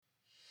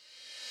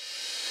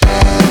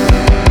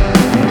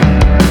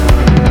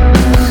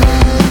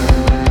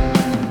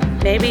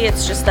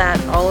it's just that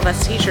all of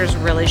us teachers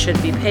really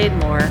should be paid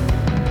more,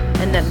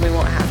 and then we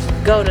won't have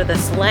to go to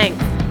this length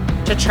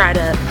to try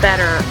to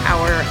better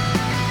our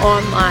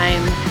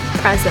online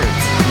presence.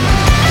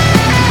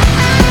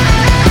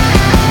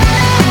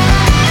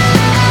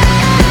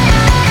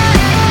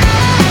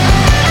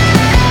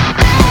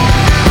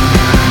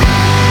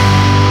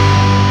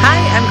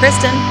 I'm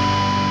Kristen.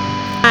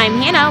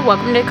 I'm Hannah.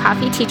 Welcome to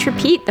Coffee Teach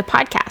Repeat, the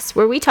podcast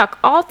where we talk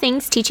all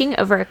things teaching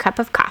over a cup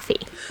of coffee.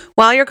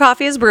 While your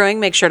coffee is brewing,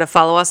 make sure to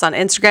follow us on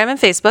Instagram and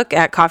Facebook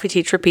at Coffee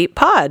Teach Repeat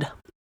Pod.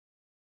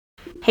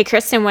 Hey,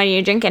 Kristen, what are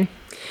you drinking?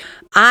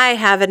 I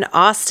have an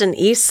Austin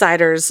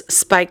Eastsiders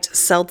spiked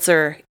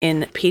seltzer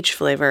in peach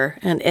flavor,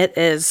 and it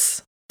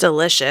is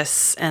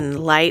delicious and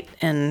light,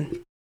 and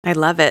I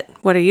love it.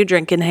 What are you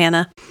drinking,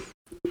 Hannah?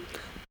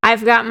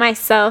 I've got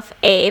myself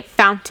a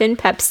fountain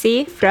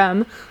Pepsi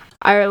from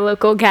our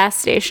local gas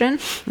station.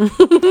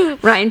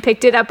 Ryan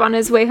picked it up on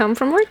his way home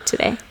from work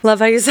today. Love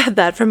how you said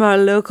that, from our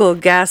local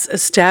gas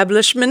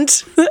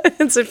establishment.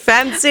 It's a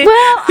fancy. Well,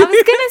 I was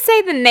going to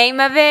say the name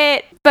of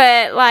it,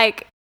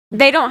 but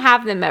they don't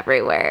have them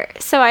everywhere.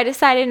 So I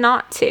decided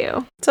not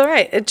to. It's all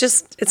right. It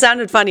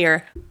sounded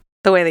funnier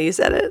the way that you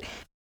said it.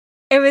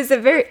 It's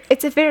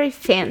a very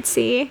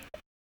fancy.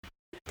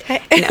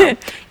 No,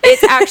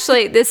 it's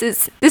actually, this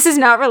is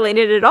not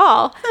related at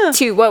all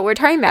to what we're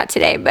talking about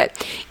today,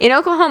 but in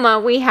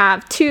Oklahoma, we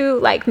have two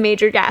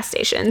major gas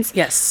stations.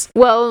 Yes.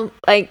 Well,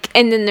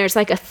 and then there's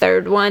a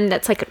third one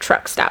that's a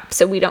truck stop,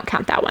 so we don't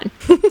count that one.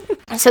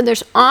 So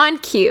there's On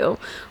Q,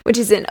 which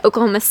is in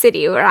Oklahoma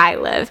City where I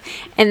live,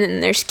 and then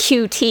there's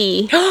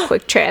QT,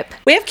 Quick Trip.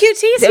 We have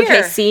QTs here.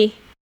 Okay, see?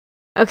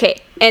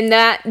 Okay, and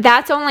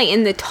that's only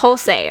in the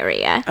Tulsa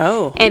area.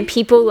 Oh. And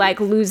people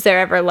lose their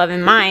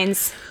ever-loving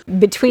minds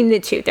between the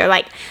two. They're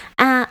like,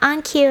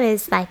 On Q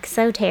is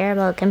so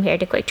terrible compared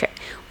to Quick Trip.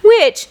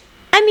 Which,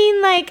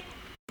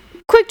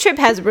 Quick Trip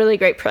has really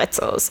great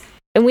pretzels.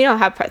 And we don't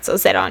have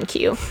pretzels at On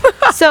Q.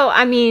 So,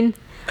 I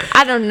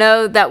don't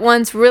know that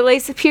one's really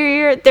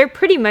superior. They're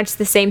pretty much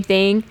the same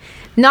thing.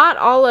 Not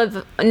all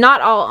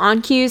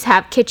On Qs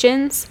have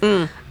kitchens.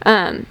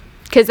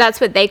 Because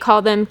that's what they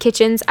call them,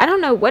 kitchens. I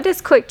don't know. What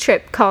does Quick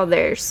Trip call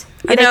theirs?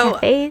 Are they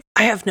cafes?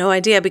 I have no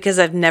idea because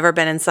I've never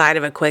been inside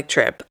of a Quick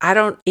Trip. I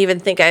don't even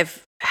think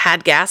I've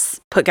had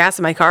put gas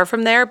in my car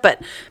from there,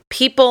 but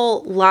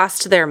people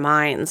lost their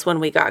minds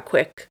when we got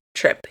Quick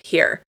Trip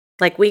here.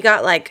 We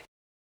got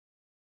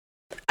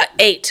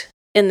 8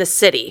 in the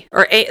city,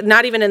 or 8,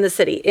 not even in the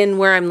city, in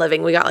where I'm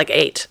living. We got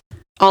 8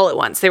 all at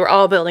once. They were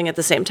all building at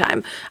the same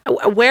time.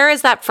 Where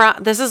is that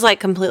from? This is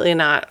completely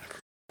not...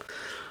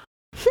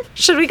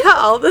 Should we cut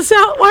all this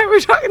out? Why are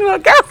we talking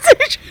about gas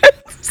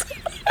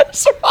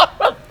stations?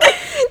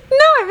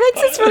 No, it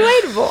makes it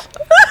relatable.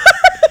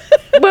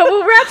 But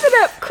we'll wrap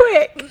it up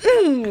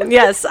quick.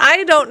 Yes,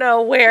 I don't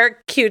know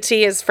where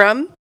QT is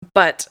from,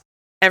 but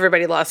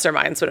everybody lost their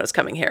minds when it was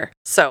coming here.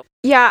 So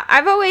yeah,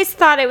 I've always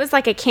thought it was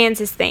a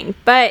Kansas thing,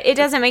 but it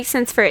doesn't make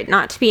sense for it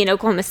not to be in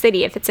Oklahoma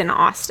City if it's in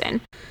Austin.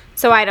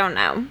 So I don't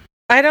know.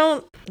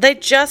 They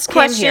just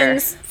came here.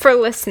 Questions for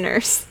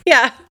listeners.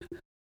 Yeah.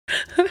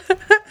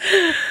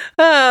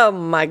 Oh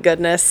my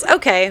goodness.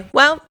 Okay,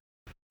 well,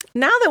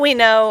 now that we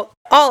know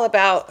all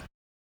about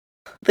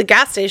the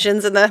gas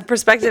stations in the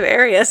respective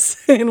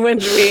areas in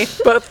which we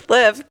both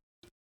live,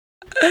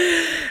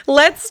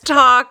 let's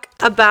talk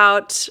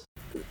about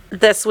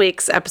this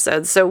week's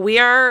episode. So we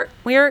are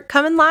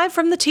coming live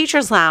from the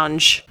Teacher's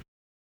Lounge,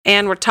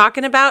 and we're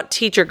talking about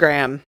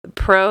Teachergram, the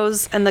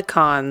pros and the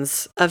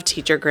cons of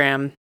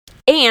Teachergram.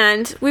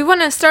 And we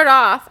want to start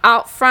off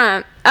up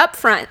front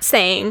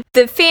saying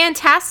the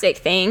fantastic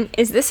thing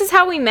is this is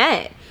how we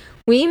met.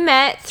 We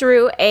met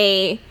through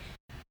a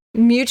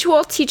mutual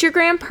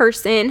Teachergram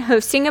person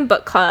hosting a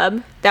book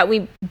club that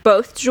we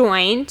both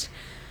joined.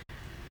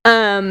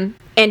 And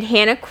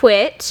Hannah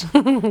quit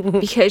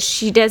because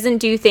she doesn't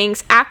do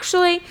things.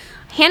 Actually,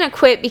 Hannah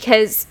quit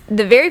because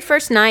the very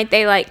first night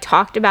they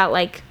talked about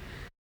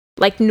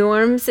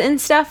norms and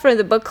stuff for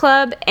the book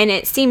club, and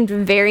it seemed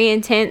very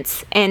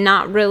intense and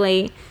not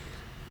really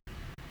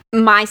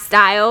my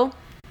style.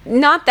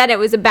 Not that it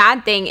was a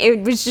bad thing,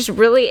 it was just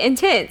really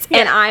intense. Yeah.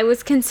 And I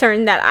was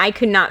concerned that I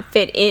could not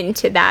fit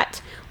into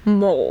that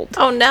mold.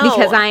 Oh no.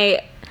 Because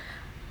I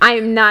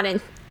am not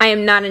an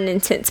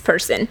intense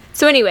person.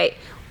 So anyway,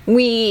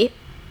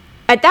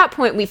 at that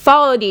point we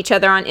followed each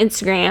other on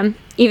Instagram,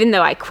 even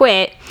though I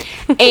quit.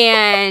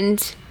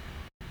 And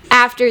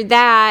after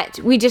that,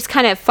 we just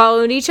kind of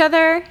followed each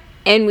other,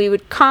 and we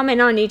would comment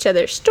on each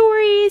other's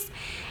stories.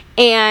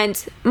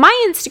 And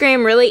my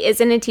Instagram really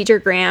isn't a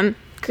Teachergram.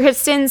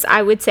 Kristen's,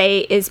 I would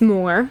say, is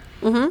more,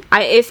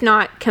 if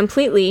not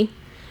completely,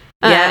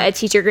 a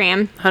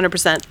Teachergram.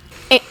 100%.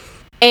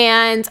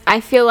 And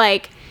I feel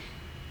like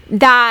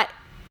that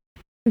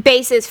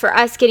basis for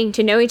us getting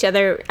to know each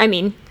other,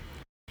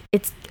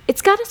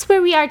 it's got us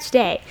where we are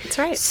today. That's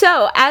right.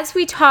 So as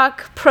we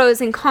talk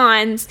pros and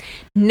cons,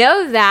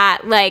 know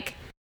that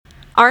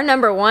our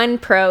number one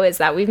pro is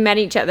that we've met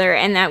each other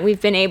and that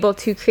we've been able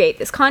to create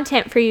this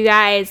content for you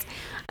guys.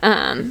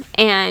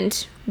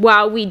 And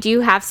while we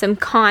do have some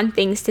con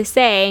things to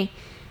say,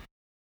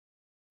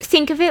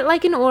 think of it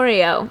like an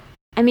Oreo.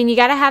 I mean, you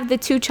got to have the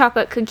 2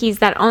 chocolate cookies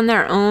that on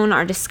their own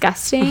are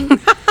disgusting,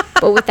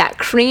 but with that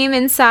cream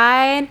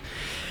inside,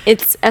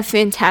 it's a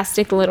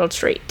fantastic little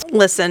treat.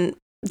 Listen,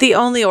 the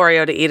only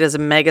Oreo to eat is a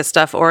Mega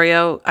Stuff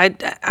Oreo.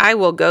 I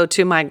will go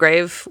to my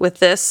grave with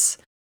this.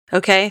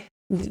 Okay,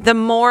 the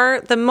more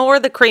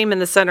the cream in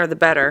the center, the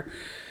better.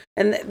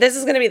 And this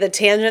is going to be the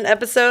tangent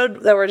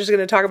episode that we're just going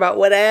to talk about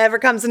whatever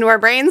comes into our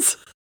brains,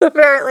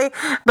 apparently.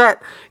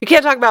 But you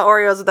can't talk about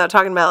Oreos without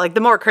talking about, like, the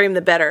more cream,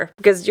 the better.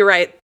 Because you're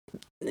right.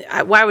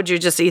 Why would you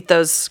just eat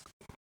those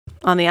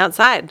on the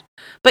outside?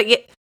 But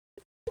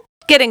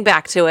getting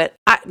back to it,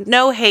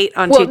 no hate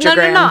on Teacher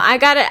Graham. No. I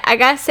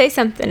gotta say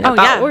something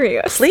about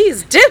Oreos.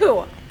 Please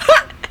do.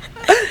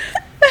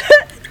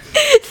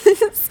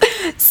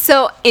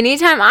 So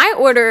anytime I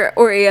order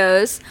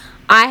Oreos,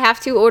 I have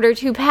to order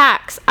 2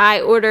 packs.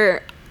 I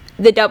order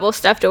the double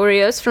stuffed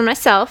Oreos for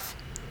myself,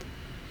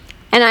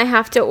 and I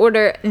have to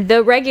order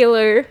the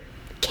regular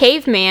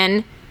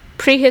caveman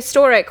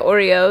prehistoric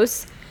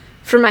Oreos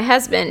for my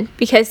husband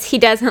because he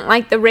doesn't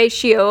like the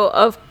ratio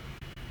of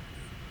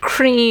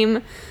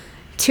cream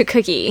to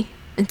cookie.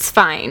 It's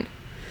fine.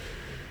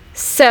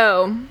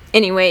 So,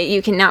 anyway,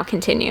 you can now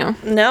continue.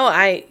 No,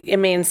 I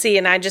mean, see,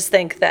 and I just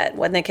think that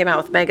when they came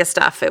out with Mega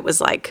Stuff, it was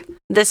like,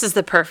 this is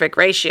the perfect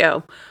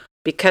ratio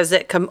because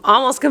it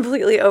almost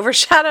completely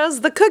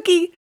overshadows the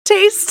cookie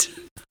taste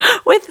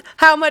with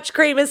how much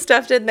cream is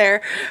stuffed in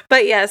there.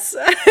 But yes,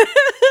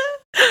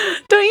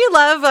 don't you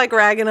love, like,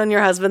 ragging on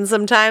your husband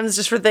sometimes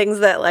just for things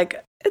that,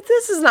 like,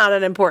 this is not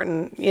an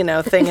important,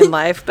 thing in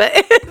life, but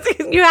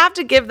you have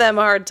to give them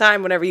a hard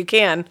time whenever you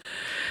can.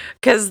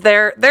 Because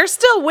they're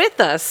still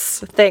with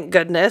us, thank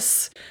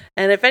goodness.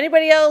 And if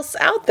anybody else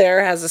out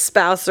there has a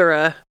spouse or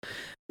a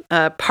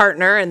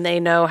partner and they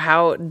know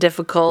how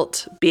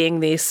difficult being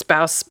the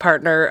spouse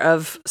partner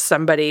of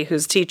somebody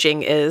who's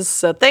teaching is.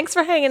 So thanks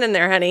for hanging in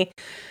there, honey.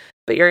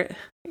 But I'm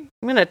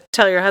going to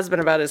tell your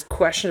husband about his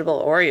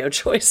questionable Oreo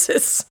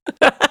choices.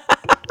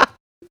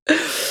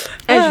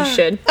 As you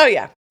should. Oh,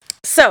 yeah.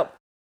 So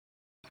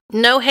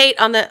no hate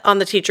on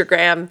the Teacher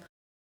Graham.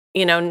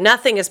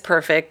 Nothing is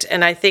perfect.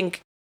 And I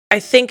think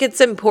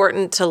it's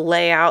important to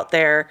lay out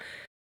there.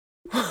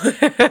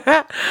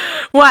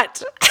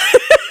 What?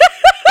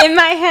 In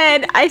my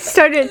head, I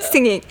started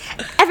singing,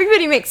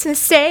 everybody makes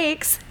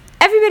mistakes.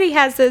 Everybody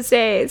has those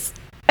days.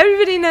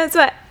 Everybody knows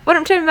what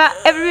I'm talking about.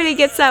 Everybody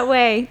gets that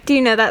way. Do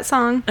you know that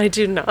song? I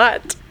do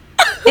not.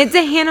 It's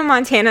a Hannah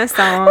Montana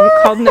song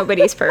called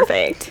Nobody's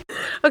Perfect.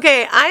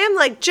 Okay, I am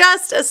like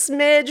just a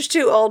smidge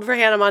too old for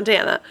Hannah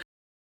Montana.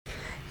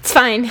 It's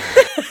fine.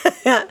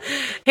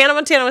 Hannah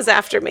Montana was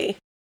after me.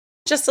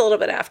 Just a little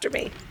bit after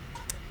me.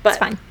 But it's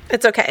fine.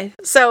 It's okay.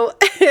 So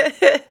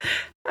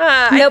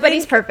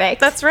nobody's perfect.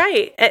 That's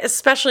right.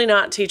 Especially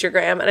not Teacher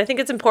Graham. And I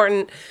think it's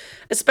important,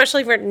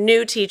 especially for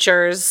new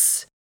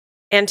teachers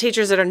and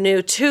teachers that are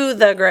new to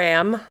the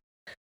Graham,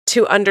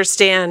 to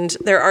understand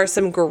there are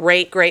some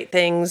great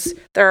things.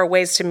 There are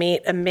ways to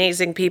meet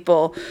amazing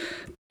people.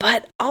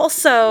 But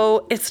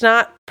also, it's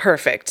not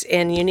perfect.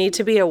 And you need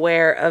to be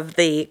aware of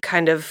the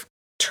kind of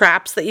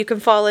traps that you can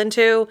fall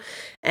into.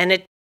 And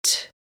it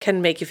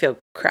can make you feel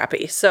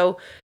crappy. So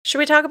should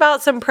we talk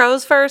about some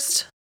pros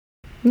first?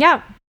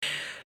 Yeah.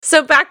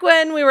 So back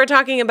when we were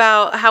talking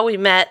about how we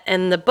met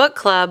in the book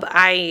club,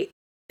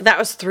 that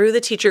was through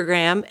the Teacher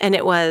Graham, and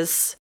it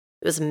was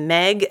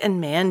Meg and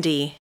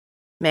Mandy.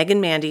 Meg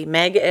and Mandy.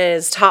 Meg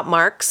is Top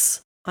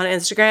Marks on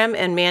Instagram,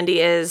 and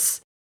Mandy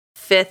is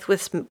Fifth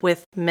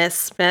with Miss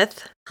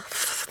Smith.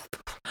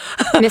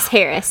 Miss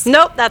Harris.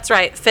 Nope, that's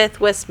right. Fifth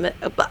with Smith.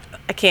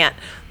 I can't.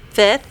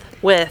 Fifth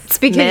with it's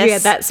because Miss you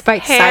had that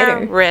spiked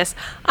cider. Harris.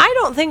 I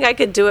don't think I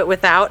could do it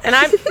without. And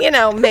I'm,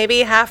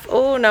 maybe a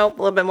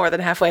little bit more than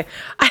halfway.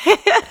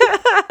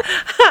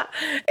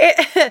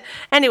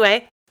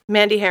 Anyway,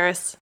 Mandy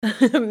Harris,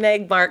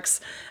 Meg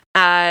Marks.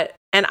 And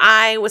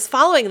I was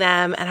following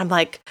them, and I'm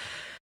like,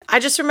 I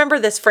just remember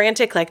this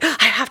frantic, like,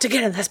 I have to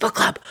get in this book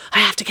club. I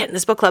have to get in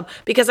this book club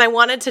because I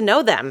wanted to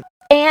know them.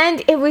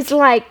 And it was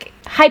like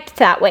hyped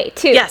that way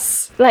too.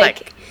 Yes.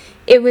 Like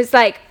it was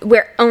like,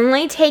 we're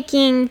only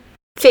taking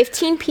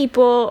 15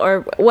 people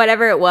or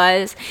whatever it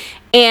was.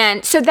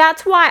 And so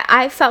that's why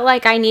I felt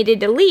like I needed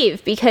to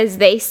leave, because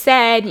they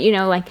said, we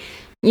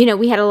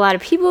had a lot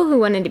of people who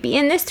wanted to be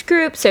in this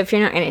group. So if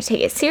you're not going to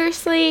take it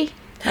seriously,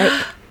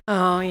 like,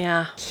 oh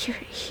yeah,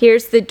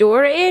 here's the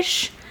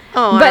door-ish.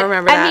 Oh, but, I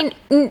remember that. I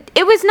mean,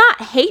 it was not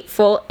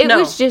hateful. It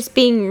was just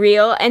being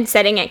real and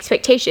setting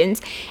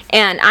expectations.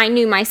 And I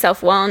knew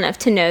myself well enough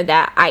to know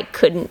that I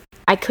couldn't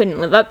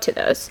live up to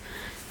those.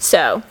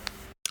 So,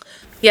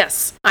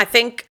 yes, I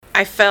think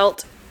I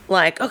felt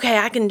like, okay,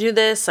 I can do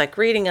this. Like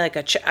reading like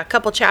a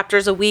couple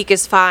chapters a week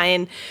is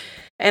fine.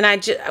 And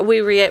we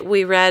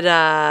read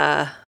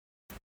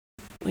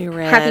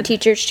Happy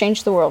Teachers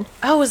Change the World.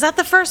 Oh, was that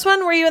the first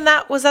one? Were you in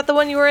that? Was that the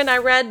one you were in? I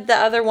read the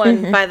other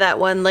one by that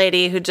one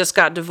lady who just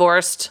got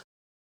divorced.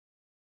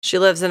 She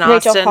lives in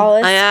Austin. Rachel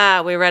Hollis.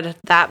 Yeah, we read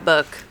that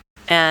book,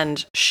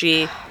 and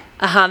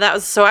That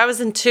was, so I was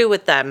in 2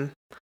 with them.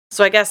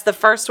 So I guess the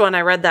first one,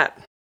 I read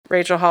that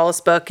Rachel Hollis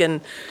book,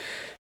 and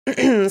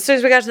as soon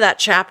as we got to that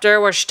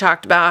chapter where she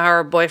talked about how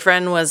her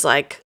boyfriend was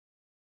like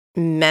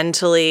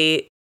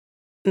mentally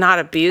not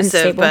abusive,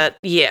 Unstable. but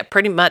yeah,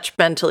 pretty much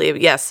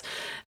mentally, yes.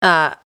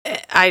 I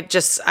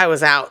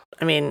was out.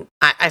 I mean,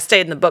 I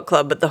stayed in the book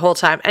club, but the whole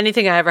time,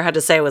 anything I ever had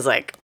to say was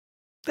like,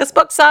 this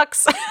book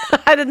sucks.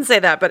 I didn't say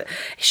that, but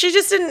she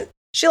just didn't,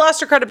 she lost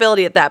her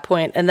credibility at that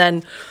point. And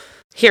then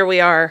here we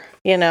are,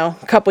 a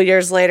couple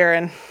years later,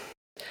 and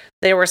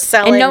they were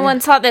selling. And no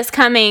one saw this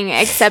coming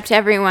except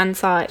everyone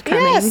saw it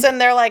coming. Yes, and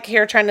they're like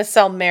here trying to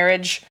sell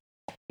marriage,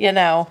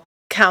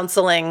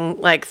 counseling,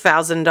 like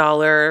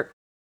 $1,000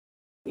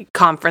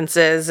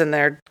 conferences, and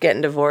they're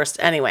getting divorced.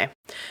 Anyway,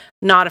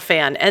 not a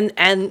fan. And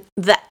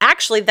that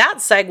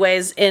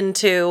segues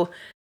into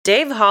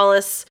Dave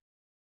Hollis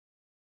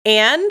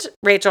and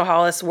Rachel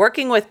Hollis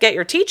working with Get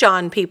Your Teach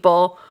On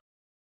people.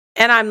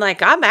 And I'm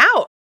like, I'm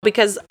out,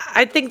 because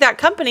I think that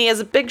company is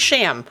a big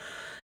sham.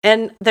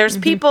 And there's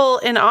people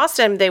in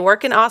Austin, they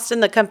work in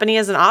Austin, the company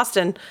is in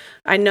Austin.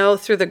 I know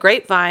through the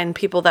grapevine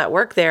people that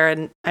work there,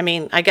 and I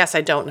mean, I guess I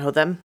don't know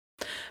them,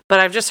 but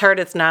I've just heard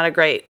it's not a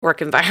great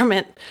work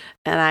environment.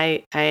 And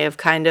I have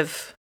kind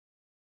of,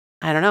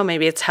 I don't know,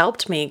 maybe it's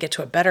helped me get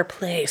to a better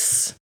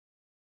place.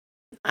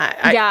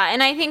 Yeah,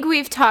 and I think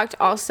we've talked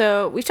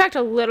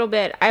a little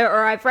bit,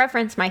 I've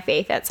referenced my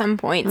faith at some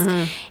points,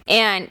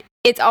 and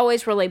it's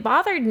always really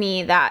bothered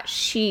me that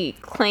she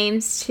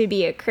claims to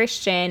be a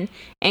Christian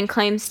and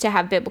claims to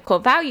have biblical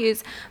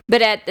values,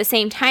 but at the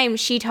same time,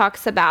 she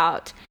talks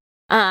about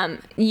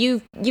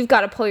you've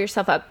got to pull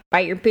yourself up by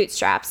your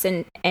bootstraps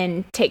and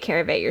take care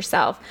of it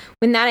yourself,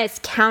 when that is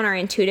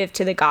counterintuitive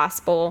to the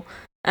gospel.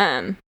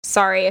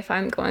 Sorry if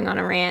I'm going on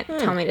a rant.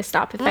 Tell me to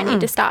stop if I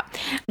need to stop.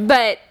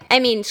 But I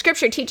mean,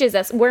 Scripture teaches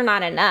us we're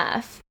not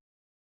enough,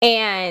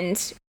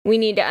 and we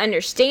need to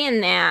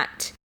understand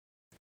that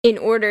in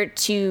order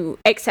to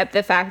accept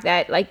the fact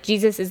that, like,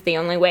 Jesus is the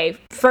only way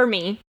for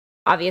me,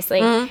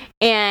 obviously.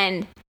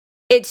 And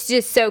it's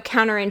just so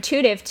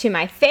counterintuitive to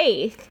my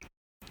faith.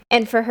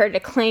 And for her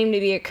to claim to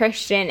be a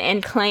Christian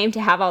and claim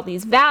to have all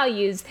these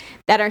values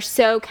that are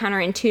so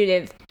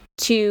counterintuitive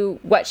to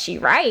what she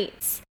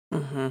writes,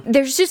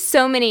 there's just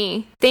so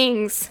many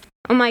things,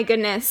 oh my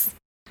goodness,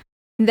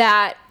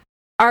 that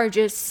are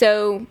just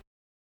so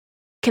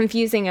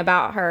confusing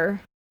about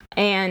her.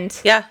 And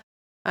yeah,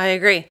 I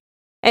agree.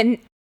 And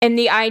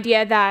the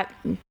idea that,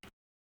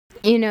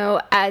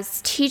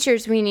 as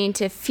teachers, we need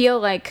to feel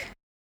like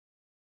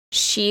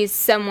she's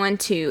someone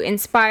to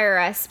inspire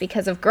us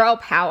because of girl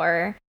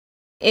power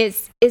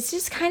is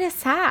just kind of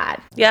sad.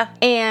 Yeah.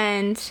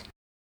 And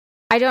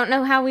I don't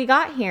know how we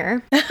got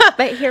here,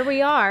 but here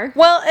we are.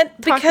 Well, and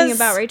talking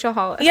about Rachel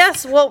Hollis.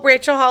 Yes, well,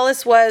 Rachel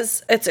Hollis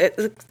it's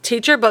a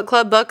teacher book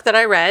club book that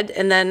I read,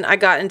 and then I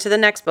got into the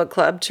next book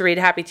club to read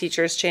Happy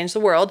Teachers Change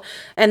the World,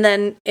 and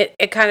then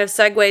it kind of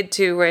segued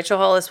to Rachel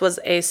Hollis was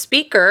a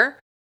speaker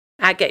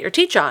at Get Your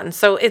Teach On.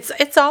 So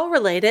it's all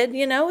related,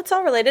 it's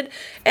all related.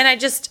 And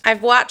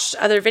I've watched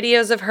other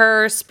videos of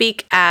her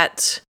speak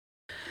at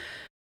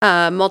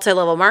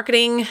multi-level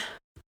marketing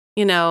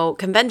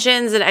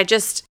conventions, and I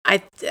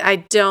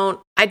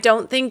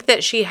don't think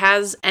that she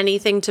has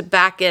anything to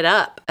back it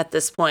up at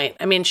this point.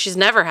 I mean, she's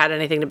never had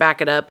anything to back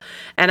it up,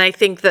 and I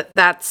think that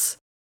that's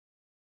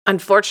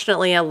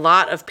unfortunately a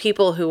lot of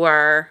people who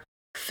are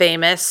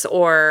famous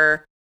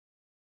or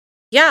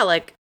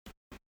Instagram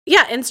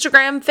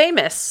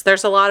famous.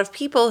 There's a lot of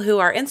people who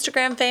are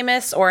Instagram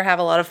famous or have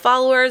a lot of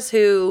followers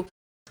who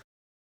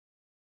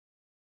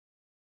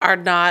are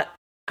not,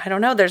 I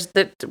don't know,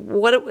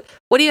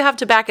 what do you have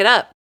to back it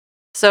up?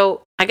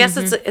 So I guess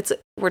we've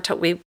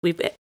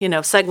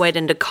segued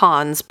into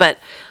cons, but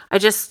I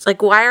just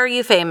why are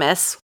you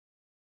famous?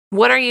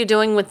 What are you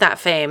doing with that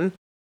fame?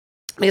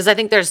 Because I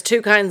think there's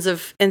 2 kinds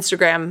of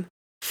Instagram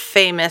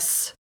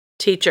famous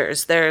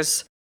teachers.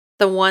 There's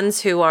the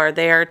ones who are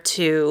there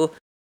to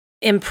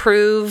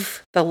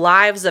improve the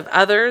lives of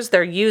others.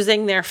 They're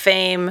using their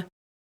fame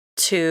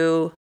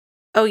to,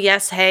 oh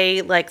yes,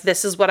 hey,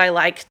 this is what I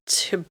like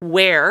to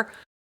wear.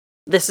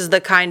 This is the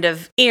kind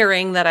of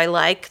earring that I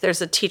like.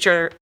 There's a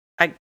teacher,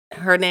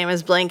 her name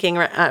is blanking.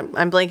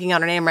 I'm blanking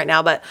on her name right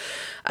now, but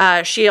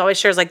she always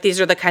shares these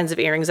are the kinds of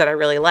earrings that I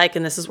really like,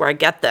 and this is where I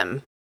get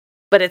them.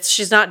 But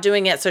she's not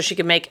doing it so she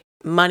can make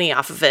money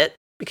off of it,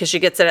 because she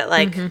gets it at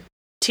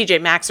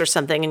TJ Maxx or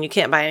something, and you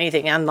can't buy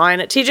anything online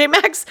at TJ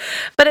Maxx.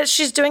 But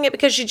she's doing it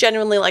because she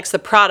genuinely likes the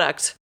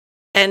product,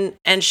 and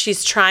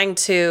she's trying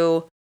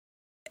to.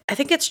 I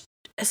think is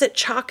it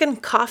Chalk and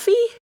Coffee?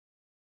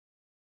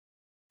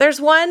 There's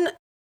one,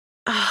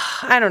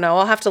 I don't know,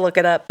 I'll have to look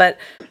it up, but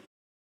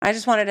I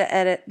just wanted to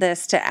edit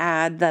this to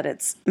add that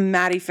it's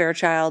Maddie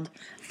Fairchild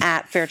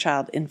at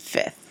Fairchild in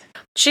 5th.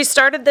 She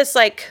started this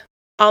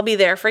I'll Be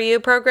There For You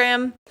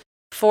program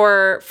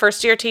for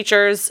first-year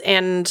teachers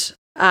and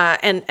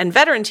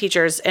veteran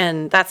teachers,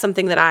 and that's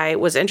something that I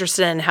was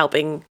interested in,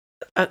 helping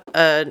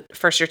a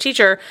first-year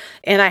teacher,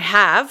 and I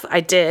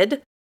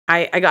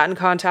got in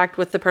contact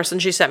with the person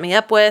she set me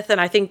up with,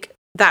 and I think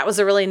that was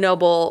a really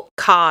noble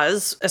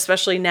cause,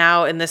 especially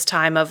now in this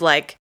time of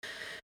like,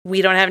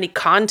 we don't have any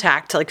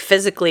contact like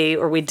physically,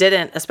 or we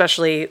didn't,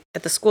 especially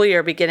at the school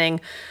year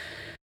beginning,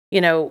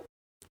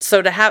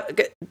 so to have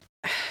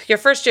your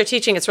first year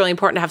teaching, it's really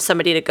important to have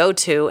somebody to go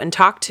to and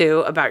talk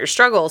to about your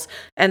struggles.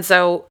 And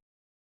so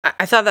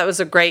I thought that was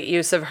a great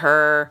use of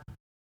her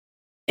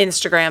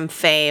Instagram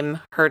fame,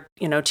 her,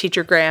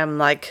 Teachergram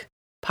like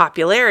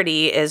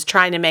popularity, is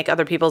trying to make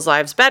other people's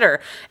lives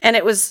better. And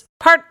it was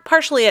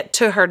partially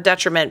to her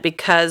detriment,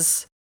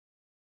 because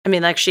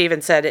like she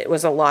even said, it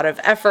was a lot of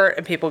effort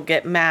and people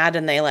get mad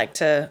and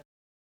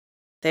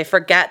they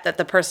forget that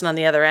the person on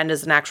the other end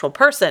is an actual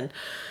person.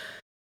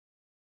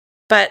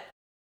 But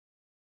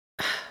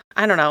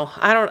I don't know.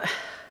 I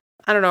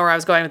don't know where I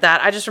was going with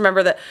that. I just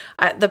remember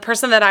that the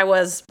person that I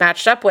was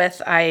matched up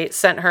with, I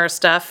sent her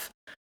stuff.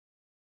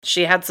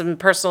 She had some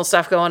personal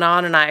stuff going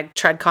on, and I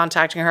tried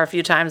contacting her a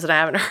few times and I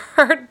haven't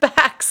heard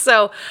back.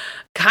 So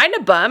kind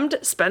of bummed,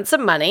 spent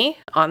some money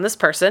on this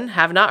person,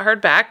 have not heard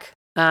back.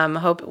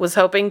 Was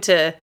hoping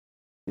to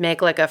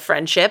make like a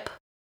friendship,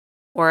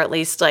 or at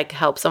least like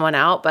help someone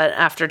out. But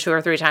after 2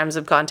 or 3 times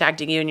of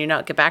contacting you and you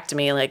not get back to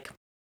me, like,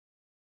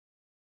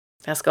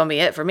 that's going to be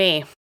it for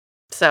me.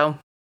 So,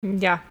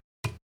 yeah.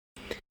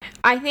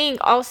 I think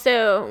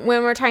also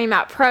when we're talking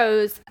about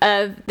pros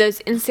of those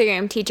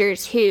Instagram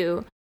teachers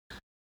who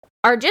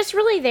are just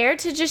really there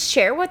to just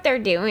share what they're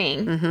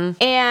doing.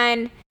 Mm-hmm.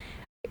 And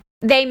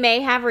they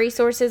may have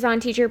resources on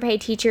Teacher Pay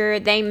Teacher.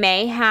 They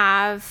may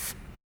have,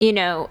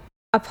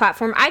 a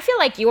platform. I feel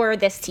like you're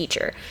this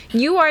teacher.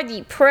 You are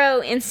the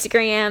pro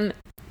Instagram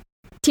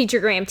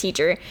Teachergram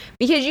teacher,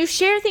 because you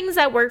share things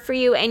that work for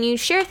you, and you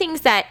share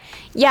things that,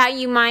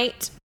 you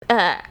might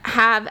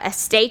have a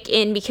stake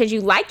in because you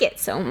like it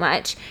so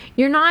much.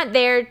 You're not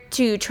there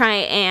to try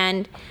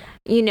and,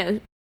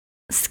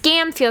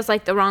 scam feels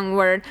like the wrong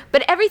word,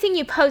 but everything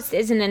you post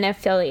isn't an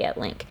affiliate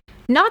link.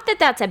 Not that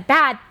that's a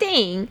bad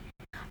thing,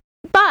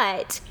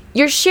 but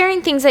you're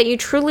sharing things that you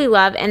truly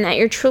love and that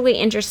you're truly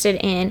interested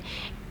in.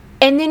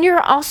 And then you're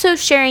also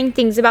sharing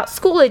things about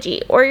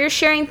Schoology, or you're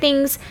sharing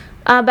things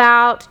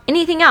about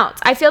anything else.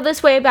 I feel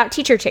this way about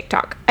Teacher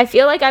TikTok. I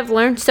feel like I've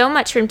learned so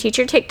much from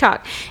Teacher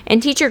TikTok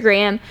and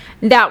Teachergram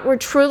that were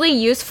truly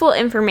useful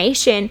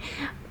information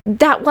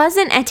that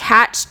wasn't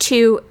attached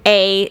to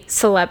a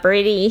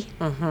celebrity,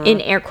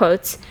 in air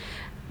quotes,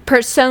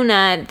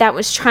 persona that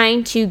was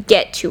trying to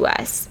get to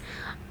us.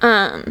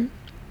 And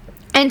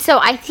so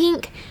I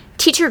think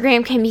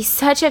Teachergram can be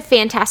such a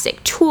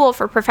fantastic tool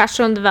for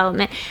professional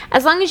development,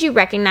 as long as you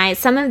recognize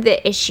some of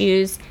the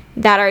issues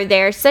that are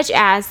there, such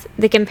as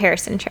the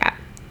comparison trap.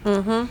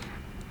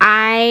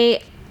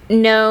 I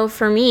know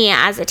for me,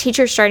 as a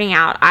teacher starting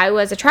out, I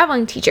was a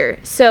traveling teacher,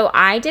 so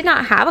I did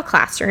not have a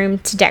classroom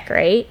to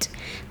decorate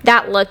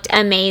that looked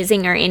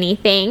amazing or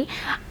anything.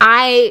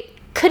 I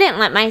couldn't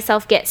let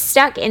myself get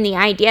stuck in the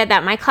idea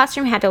that my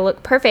classroom had to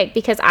look perfect,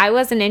 because I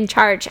wasn't in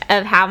charge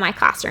of how my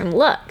classroom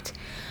looked.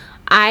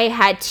 I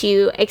had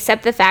to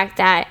accept the fact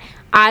that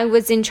I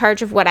was in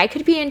charge of what I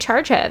could be in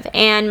charge of,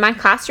 and my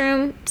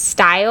classroom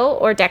style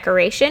or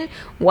decoration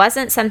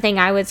wasn't something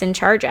I was in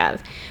charge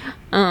of.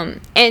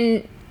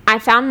 And I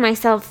found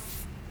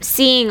myself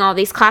seeing all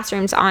these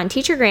classrooms on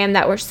Teachergram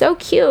that were so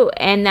cute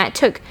and that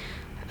took,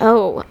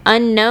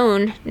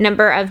 unknown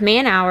number of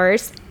man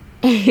hours,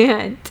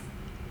 and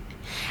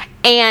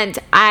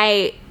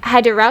I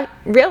had to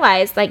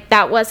realize, like,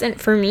 that wasn't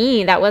for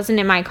me. That wasn't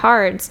in my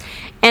cards.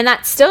 And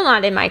that's still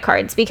not in my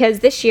cards, because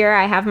this year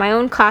I have my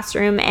own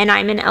classroom, and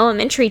I'm an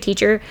elementary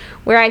teacher,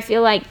 where I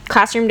feel like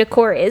classroom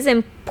decor is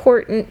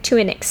important to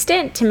an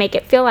extent to make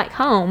it feel like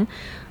home.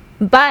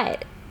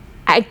 But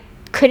I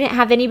couldn't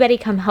have anybody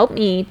come help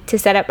me to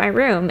set up my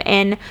room.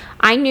 And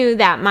I knew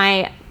that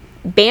my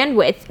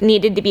bandwidth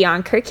needed to be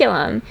on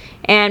curriculum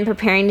and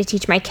preparing to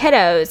teach my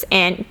kiddos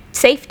and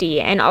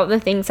safety and all the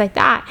things like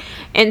that.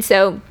 And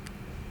so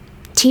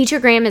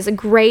Teachergram is a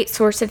great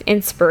source of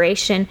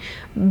inspiration,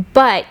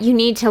 but you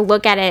need to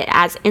look at it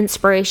as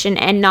inspiration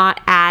and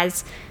not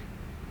as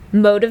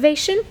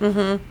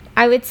motivation,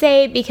 I would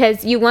say,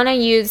 because you want to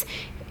use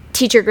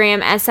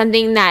Teachergram as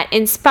something that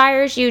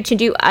inspires you to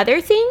do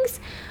other things,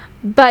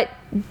 but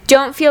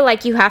don't feel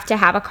like you have to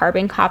have a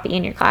carbon copy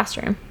in your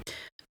classroom.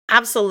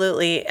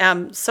 Absolutely.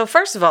 So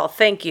first of all,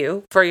 thank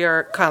you for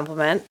your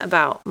compliment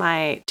about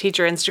my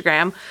teacher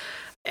Instagram.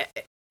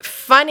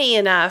 Funny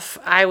enough,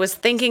 I was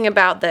thinking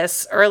about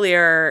this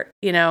earlier,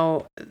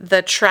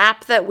 the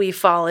trap that we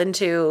fall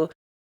into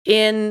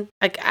in,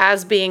 like,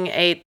 as being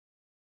a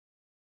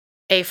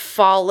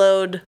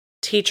followed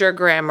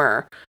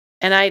Teachergrammer.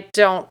 And I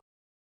don't,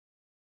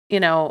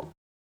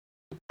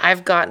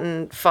 I've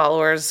gotten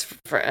followers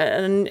for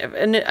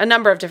a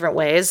number of different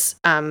ways.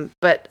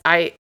 But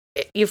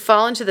you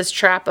fall into this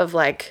trap of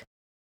like,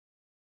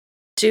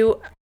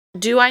 do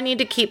I need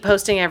to keep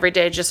posting every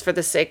day just for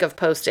the sake of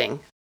posting?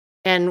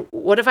 And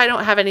what if I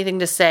don't have anything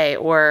to say,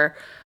 or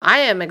I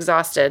am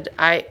exhausted?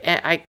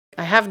 I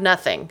have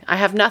nothing. I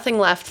have nothing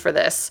left for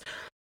this.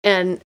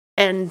 And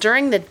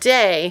during the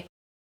day,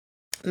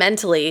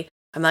 mentally,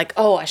 I'm like,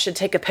 oh, I should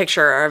take a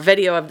picture or a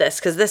video of this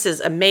because this is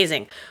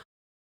amazing.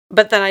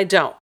 But then I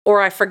don't,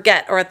 or I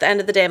forget, or at the end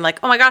of the day, I'm like,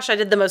 oh my gosh, I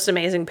did the most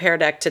amazing Pear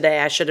Deck today.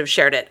 I should have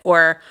shared it.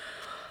 Or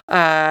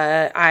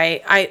Google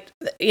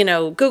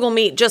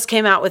Meet just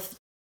came out with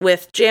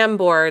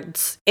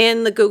Jamboards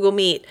in the Google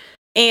Meet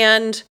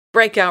and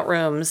breakout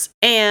rooms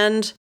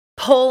and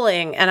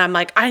polling. And I'm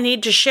like, I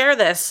need to share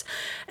this.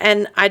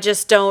 And I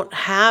just don't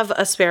have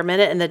a spare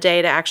minute in the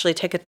day to actually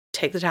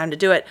take the time to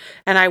do it.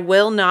 And I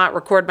will not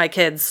record my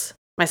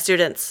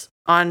students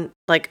on,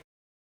 like,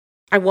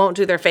 I won't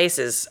do their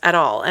faces at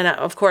all. And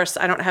of course,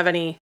 I don't have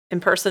any in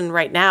person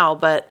right now,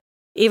 but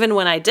even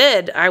when I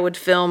did, I would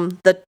film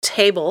the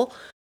table,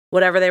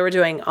 whatever they were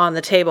doing on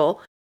the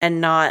table,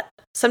 and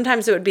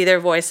sometimes it would be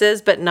their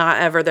voices, but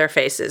not ever their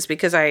faces,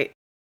 because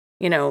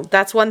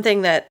that's one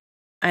thing that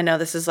I know.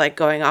 This is like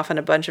going off on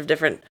a bunch of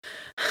different,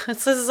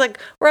 this is like,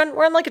 we're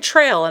on like a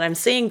trail, and I'm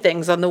seeing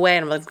things on the way,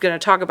 and I'm going to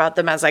talk about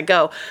them as I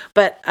go.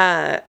 But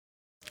I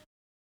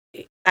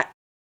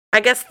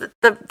guess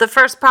the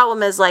first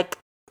problem is like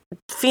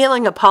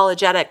feeling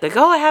apologetic, like,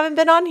 oh, I haven't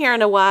been on here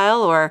in a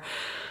while, or,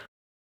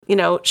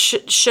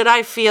 should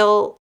I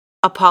feel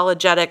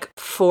apologetic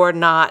for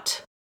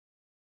not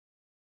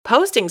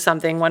posting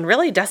something when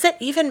really, does it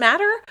even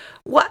matter?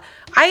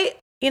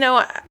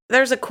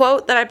 There's a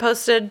quote that I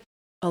posted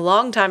a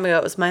long time ago.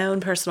 It was my own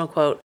personal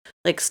quote,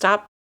 like,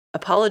 stop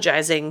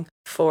apologizing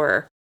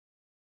for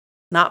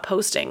not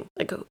posting.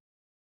 Like,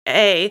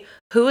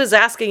 who is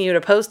asking you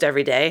to post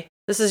every day?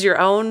 This is your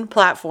own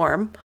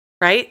platform,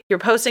 right? You're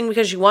posting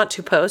because you want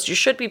to post. You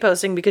should be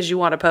posting because you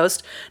want to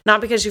post,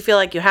 not because you feel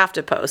like you have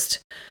to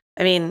post.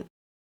 I mean,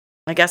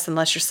 I guess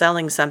unless you're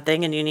selling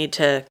something and you need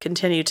to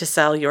continue to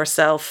sell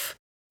yourself,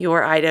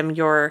 your item,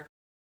 your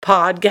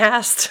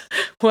podcast,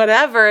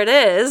 whatever it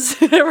is,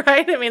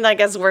 right? I mean, I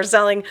guess we're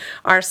selling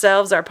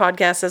ourselves, our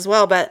podcast as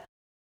well, but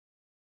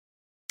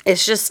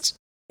it's just,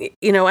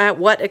 at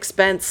what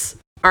expense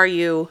are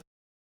you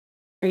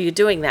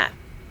doing that?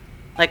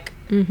 Like,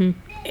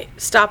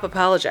 stop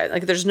apologizing.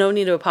 Like, there's no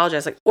need to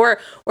apologize. Like, or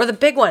the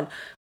big one,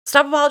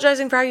 stop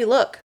apologizing for how you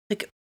look.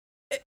 Like,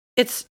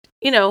 it's,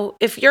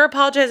 if you're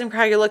apologizing for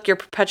how you look, you're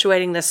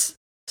perpetuating this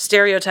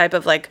stereotype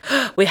of like,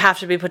 we have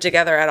to be put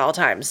together at all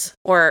times.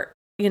 Or,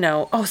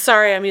 oh,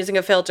 sorry, I'm using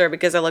a filter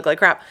because I look like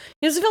crap.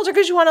 Use a filter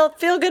because you want to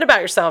feel good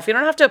about yourself. You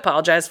don't have to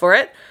apologize for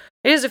it.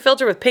 I used a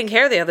filter with pink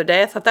hair the other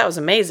day. I thought that was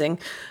amazing,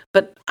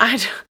 but I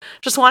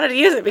just wanted to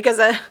use it because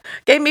it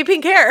gave me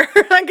pink hair.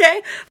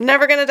 Okay,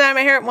 never gonna dye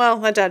my hair.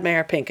 Well, I dyed my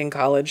hair pink in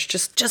college.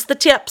 Just the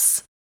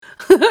tips.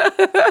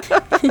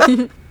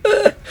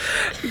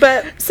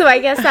 But so I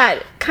guess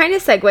that kind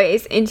of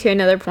segues into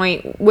another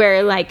point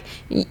where, like,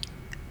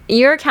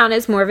 your account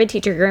is more of a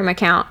Teacher Groom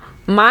account.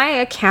 My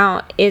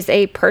account is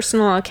a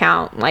personal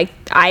account. Like,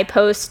 I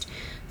post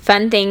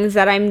fun things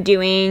that I'm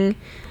doing.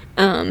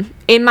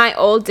 In my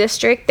old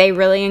district, they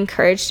really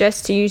encouraged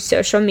us to use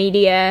social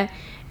media.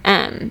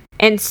 And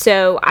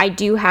so I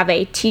do have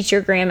a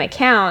Teachergram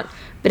account,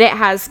 but it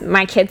has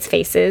my kids'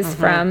 faces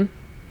from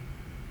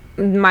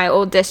my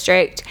old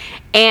district.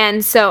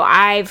 And so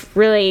I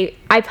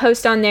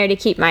post on there to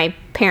keep my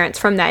parents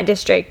from that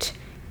district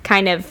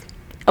kind of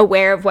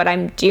aware of what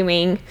I'm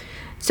doing.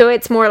 So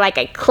it's more like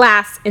a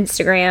class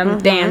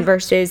Instagram than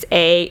versus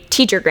a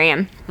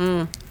Teachergram.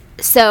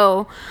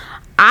 So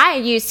I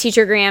use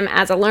Teachergram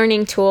as a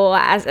learning tool,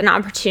 as an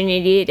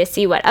opportunity to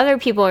see what other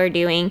people are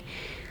doing.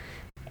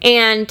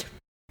 And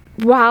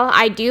while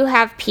I do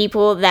have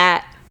people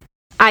that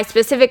I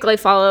specifically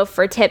follow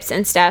for tips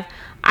and stuff,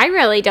 I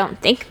really don't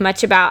think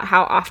much about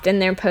how often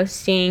they're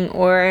posting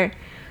or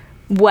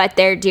what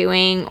they're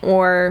doing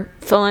or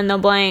fill in the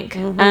blank.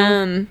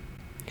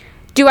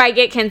 Do I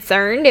get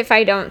concerned if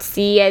I don't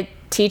see a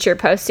teacher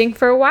posting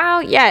for a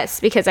while? Yes,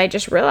 because I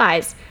just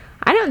realized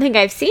I don't think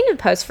I've seen a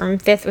post from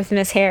 5th with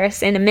Miss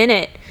Harris in a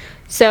minute.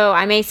 So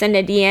I may send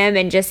a DM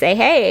and just say,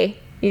 hey,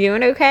 you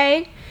doing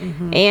okay?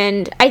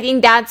 And I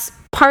think that's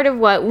part of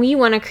what we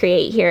want to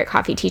create here at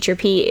Coffee Teacher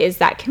Pete, is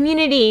that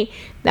community,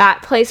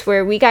 that place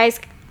where we can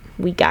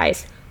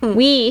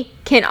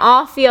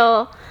all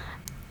feel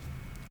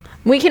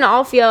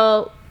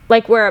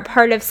like we're a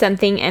part of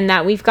something, and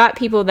that we've got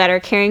people that are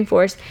caring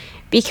for us.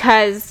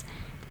 Because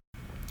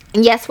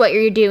yes, what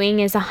you're doing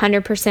is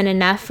 100%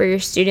 enough for your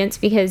students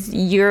because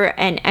you're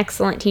an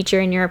excellent teacher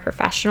and you're a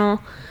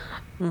professional.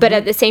 But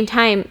at the same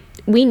time,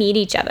 we need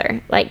each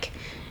other. Like,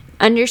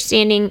 I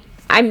understand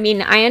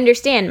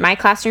my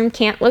classroom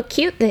can't look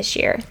cute this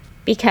year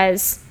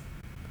because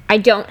I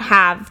don't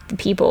have the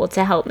people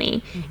to help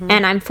me.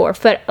 And I'm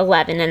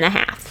 4'11" and a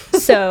half.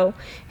 So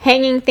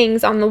hanging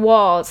things on the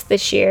walls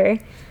this year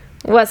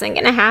wasn't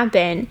going to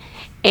happen.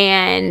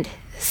 And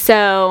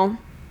so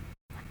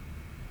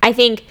I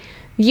think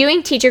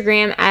viewing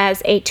Teachergram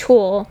as a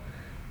tool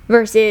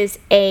versus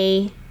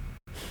a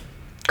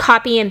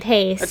copy and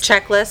paste, a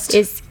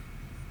checklist,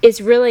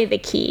 is really the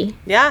key.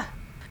 Yeah,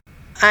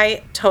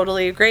 I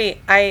totally agree.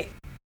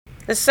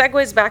 This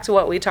segues back to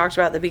what we talked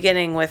about at the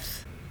beginning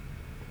with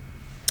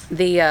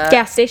the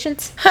gas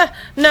stations.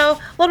 No, a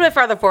little bit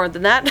farther forward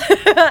than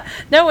that.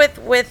 No,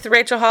 with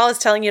Rachel Hollis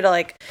telling you to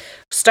like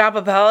stop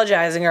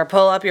apologizing or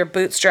pull up your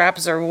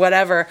bootstraps or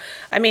whatever.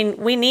 I mean,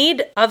 we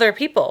need other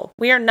people.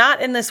 We are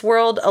not in this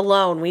world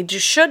alone. We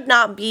just should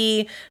not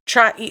be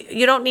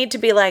you don't need to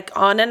be like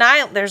on an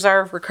island. There's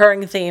our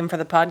recurring theme for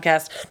the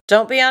podcast.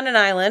 Don't be on an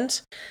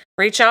island.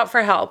 Reach out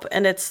for help.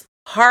 And it's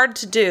hard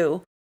to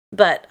do,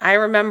 but I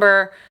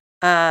remember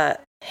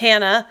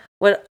Hannah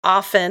would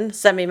often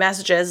send me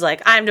messages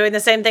like, I'm doing the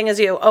same thing as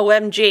you,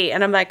 OMG.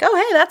 And I'm like, oh,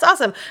 hey, that's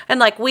awesome. And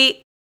like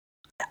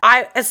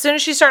as soon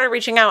as she started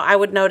reaching out, I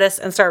would notice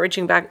and start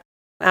reaching back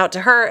out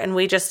to her. And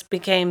we just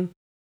became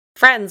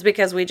friends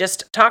because we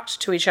just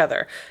talked to each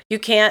other. You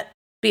can't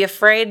be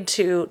afraid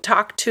to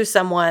talk to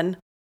someone.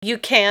 You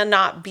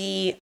cannot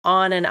be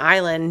on an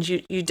island.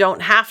 You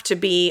don't have to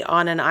be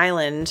on an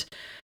island.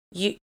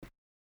 You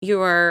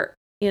are,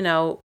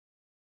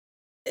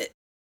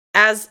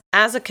 as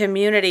a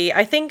community,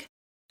 I think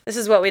this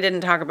is what we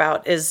didn't talk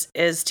about is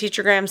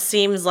Teachergram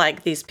seems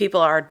like these people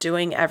are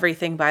doing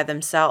everything by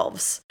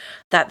themselves,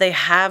 that they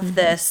have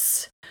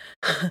this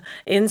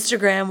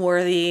Instagram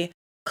worthy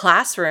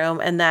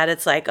classroom and that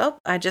it's like, oh,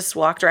 I just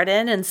walked right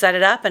in and set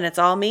it up and it's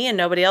all me and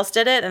nobody else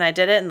did it. And I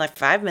did it in like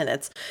 5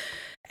 minutes.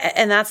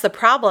 And that's the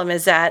problem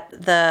is that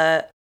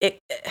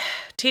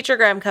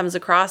Teachergram comes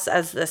across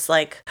as this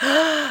like,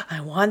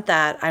 I want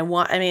that.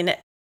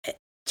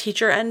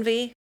 Teacher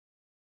envy.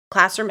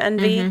 Classroom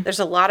envy.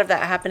 There's a lot of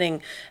that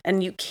happening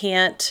and you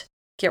can't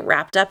get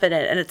wrapped up in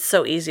it. And it's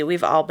so easy.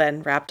 We've all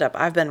been wrapped up.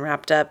 I've been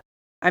wrapped up.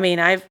 I mean,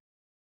 I've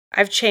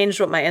changed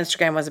what my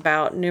Instagram was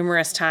about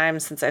numerous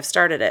times since I've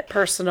started it.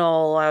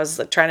 Personal. I was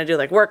like, trying to do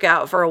like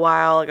workout for a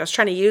while. Like I was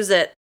trying to use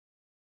it,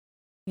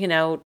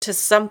 to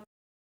some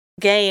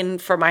gain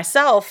for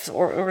myself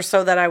or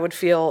so that I would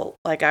feel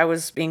like I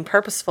was being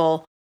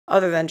purposeful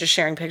other than just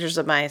sharing pictures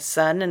of my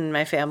son and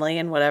my family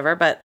and whatever.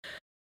 But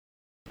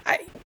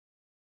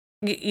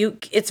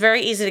it's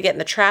very easy to get in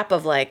the trap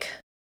of like,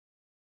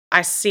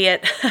 I see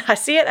it,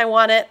 I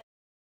want it,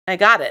 I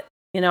got it.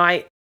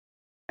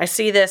 I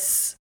see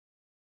this,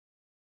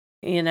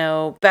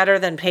 better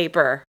than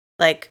paper,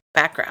 like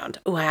background.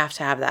 Oh, I have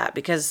to have that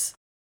because,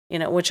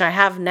 which I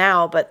have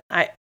now, but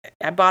I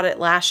bought it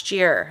last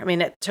year. I mean,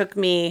 it took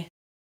me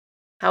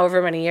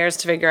however many years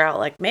to figure out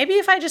like, maybe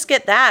if I just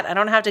get that, I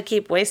don't have to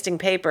keep wasting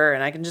paper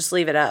and I can just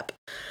leave it up.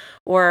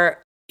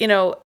 Or,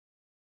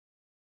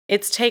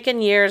 it's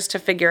taken years to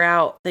figure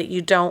out that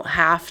you don't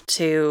have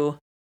to,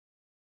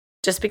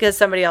 just because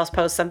somebody else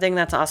posts something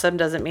that's awesome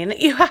doesn't mean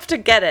that you have to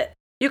get it.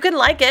 You can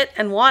like it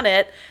and want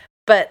it,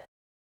 but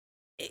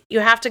you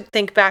have to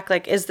think back,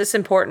 like, is this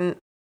important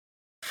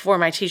for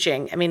my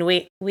teaching? I mean,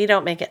 we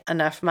don't make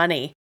enough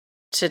money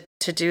to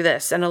do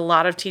this. And a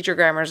lot of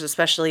Teachergrammers,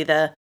 especially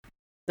the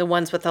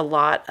ones with a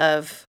lot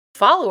of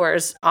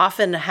followers,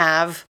 often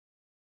have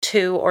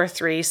 2 or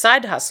 3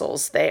 side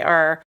hustles. They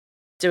are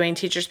doing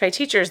Teachers Pay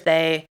Teachers.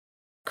 They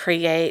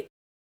create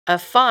a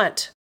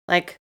font,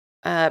 like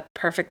a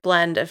Perfect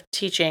Blend of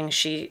Teaching.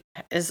 She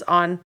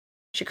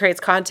creates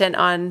content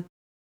on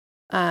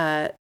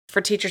for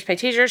Teachers Pay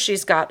Teachers.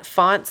 She's got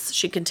fonts.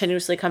 She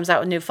continuously comes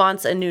out with new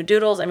fonts and new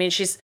doodles. I mean,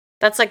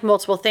 that's like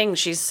multiple things.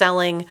 She's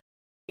selling,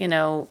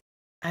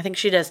 I think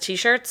she does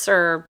t-shirts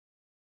or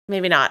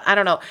maybe not. I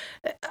don't know.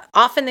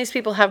 Often these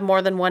people have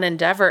more than one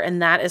endeavor,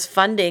 and that is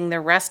funding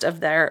the rest of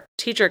their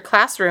teacher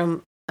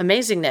classroom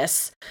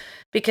amazingness.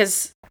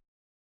 Because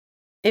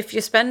if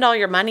you spend all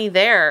your money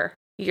there,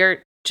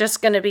 you're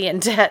just going to be in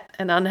debt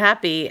and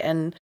unhappy.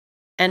 And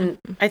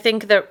I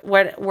think that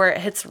where it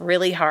hits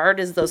really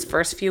hard is those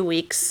first few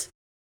weeks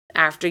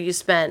after you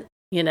spent,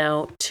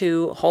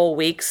 2 whole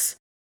weeks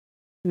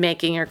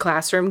making your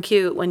classroom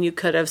cute when you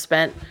could have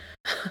spent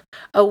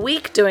a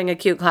week doing a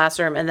cute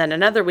classroom and then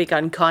another week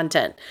on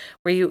content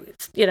where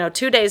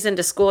 2 days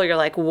into school, you're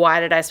like, why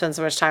did I spend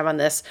so much time on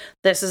this?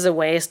 This is a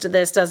waste.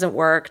 This doesn't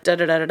work. Da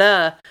da da da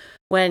da.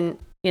 When,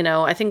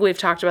 I think we've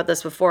talked about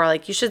this before,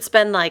 like you should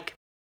spend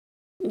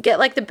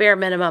get the bare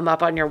minimum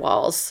up on your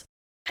walls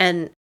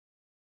and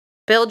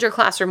build your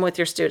classroom with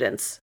your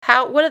students.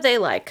 What do they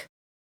like?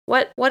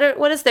 What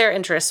is their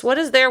interest? What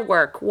is their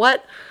work?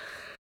 What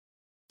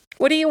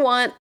do you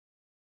want?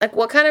 Like,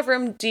 what kind of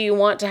room do you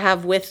want to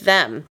have with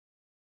them?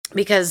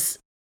 Because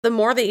the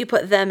more that you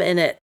put them in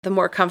it, the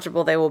more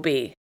comfortable they will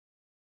be.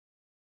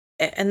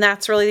 And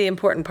that's really the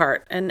important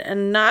part.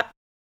 And not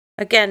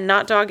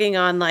dogging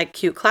on like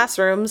cute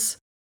classrooms,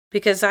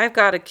 because I've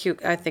got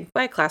I think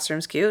my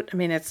classroom's cute. I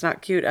mean, it's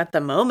not cute at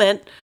the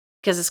moment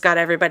because it's got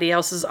everybody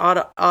else's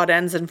odd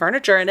ends and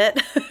furniture in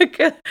it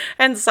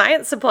and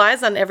science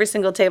supplies on every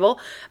single table.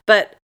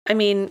 But I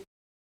mean,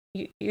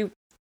 you've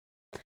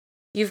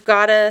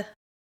got to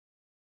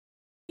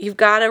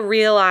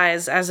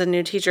realize as a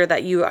new teacher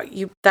that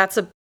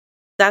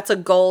that's a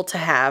goal to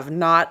have,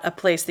 not a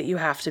place that you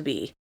have to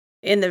be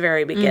in the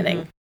very beginning.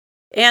 Mm-hmm.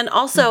 And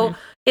also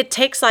it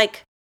takes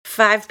like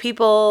 5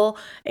 people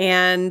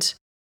and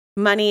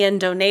money and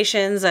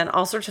donations and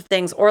all sorts of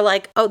things, or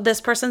like, oh,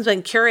 this person's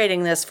been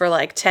curating this for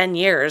like 10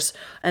 years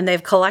and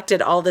they've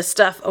collected all this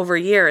stuff over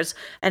years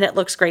and it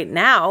looks great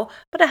now,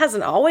 but it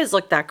hasn't always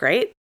looked that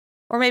great.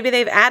 Or maybe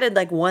they've added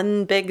like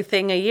one big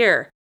thing a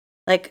year.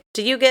 Like,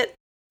 do you get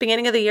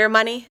beginning of the year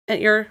money at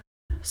your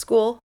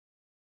school?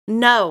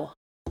 No.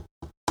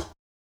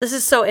 This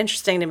is so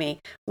interesting to me.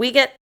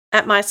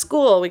 At my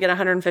school, we get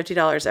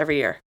 $150 every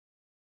year.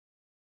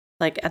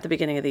 Like at the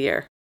beginning of the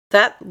year.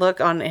 That look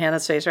on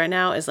Hannah's face right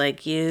now is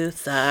like, you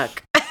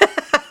suck.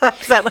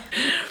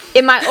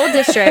 In my old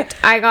district,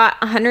 I got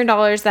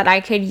 $100 that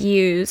I could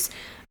use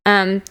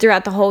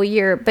throughout the whole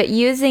year, but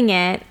using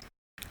it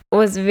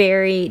was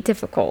very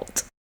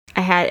difficult.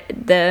 I had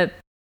the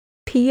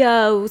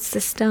PO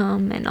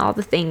system and all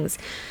the things.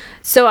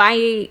 So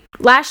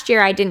last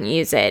year I didn't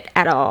use it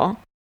at all.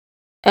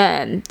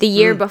 The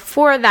year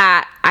before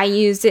that, I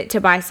used it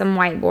to buy some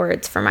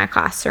whiteboards for my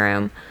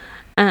classroom.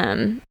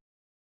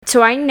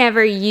 So I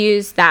never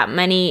used that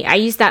money. I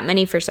used that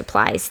money for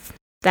supplies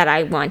that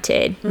I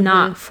wanted,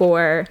 not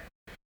for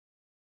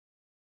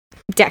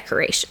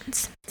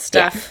decorations.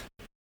 Stuff.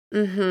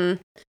 Yeah.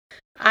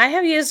 I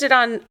have used it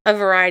on a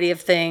variety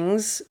of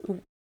things.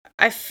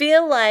 I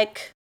feel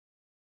like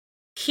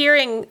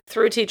hearing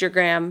through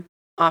Teachergram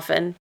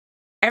often,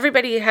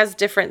 everybody has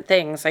different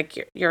things.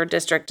 Like your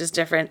district is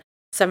different.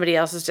 Somebody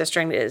else's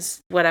district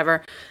is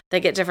whatever. They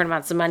get different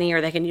amounts of money or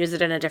they can use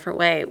it in a different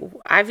way.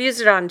 I've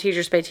used it on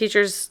Teachers Pay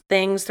Teachers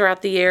things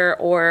throughout the year,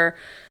 or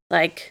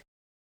like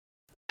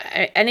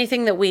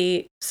anything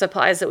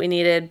supplies that we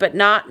needed, but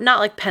not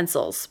like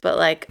pencils, but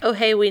like, oh,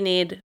 hey, we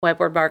need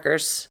whiteboard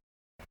markers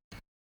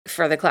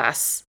for the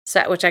class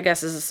set, which I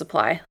guess is a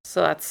supply.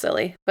 So that's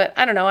silly. But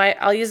I don't know.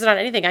 I'll use it on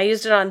anything. I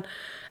used it on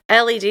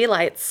LED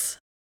lights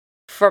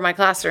for my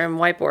classroom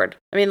whiteboard.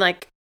 I mean,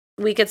 like,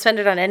 we could spend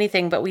it on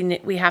anything, but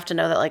we have to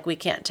know that like we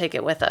can't take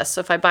it with us.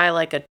 So if I buy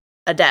like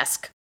a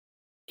desk,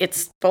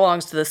 it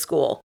belongs to the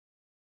school.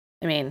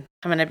 I mean,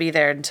 I'm going to be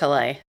there until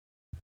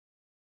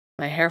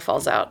my hair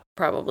falls out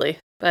probably,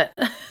 but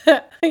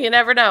you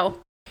never know.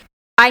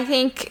 I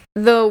think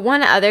the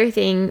one other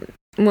thing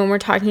when we're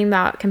talking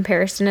about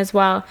comparison as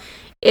well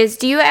is,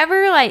 do you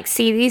ever like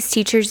see these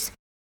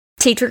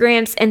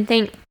teachergrams and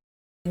think,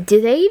 do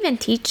they even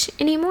teach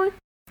anymore?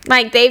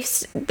 Like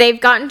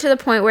they've gotten to the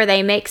point where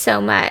they make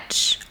so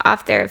much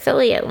off their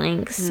affiliate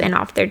links and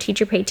off their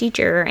teacher pay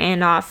teacher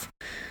and off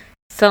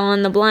fill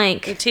in the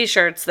blank. The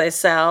t-shirts they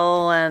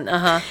sell and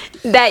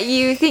that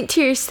you think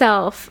to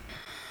yourself,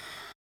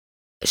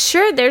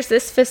 sure, there's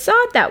this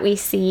facade that we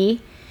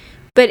see,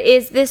 but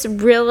is this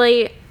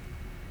really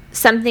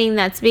something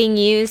that's being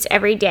used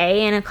every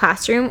day in a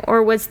classroom,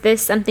 or was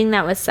this something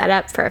that was set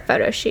up for a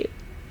photo shoot?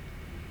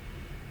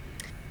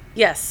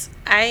 Yes,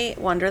 I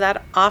wonder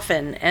that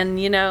often. And,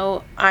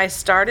 I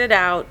started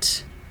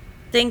out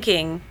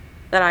thinking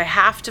that I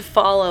have to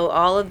follow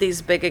all of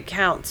these big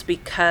accounts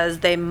because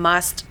they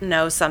must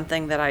know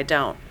something that I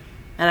don't.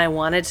 And I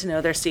wanted to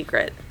know their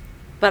secret.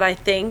 But I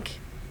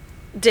think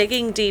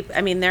digging deep,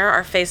 I mean, there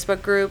are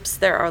Facebook groups,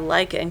 there are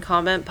like and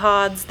comment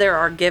pods, there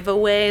are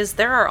giveaways,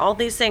 there are all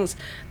these things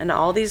and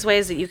all these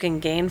ways that you can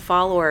gain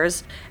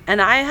followers.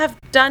 And I have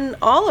done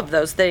all of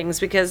those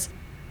things because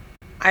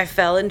I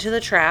fell into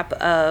the trap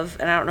of,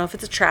 and I don't know if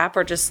it's a trap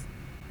or just,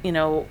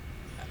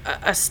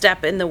 a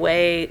step in the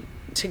way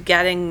to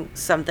getting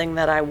something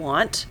that I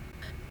want.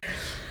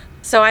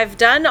 So I've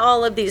done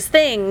all of these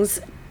things,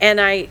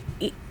 and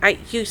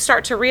you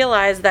start to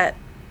realize that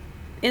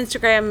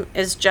Instagram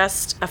is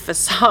just a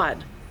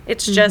facade.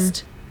 It's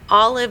just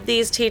all of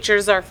these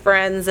teachers are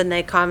friends and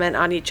they comment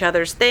on each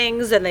other's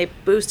things and they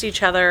boost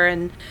each other,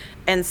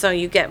 and so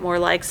you get more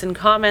likes and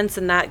comments,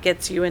 and that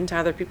gets you into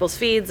other people's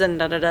feeds and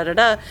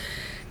da-da-da-da-da.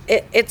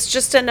 It's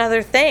just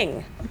another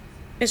thing.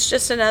 It's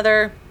just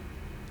another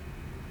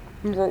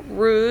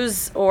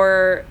ruse,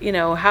 or,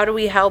 how do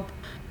we help?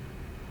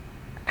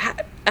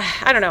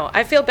 I don't know.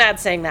 I feel bad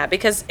saying that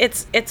because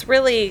it's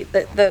really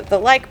the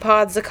like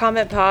pods, the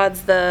comment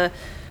pods, the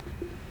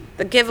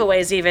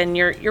giveaways even.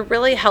 You're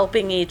really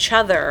helping each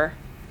other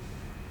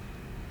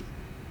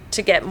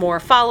to get more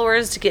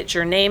followers, to get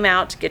your name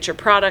out, to get your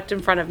product in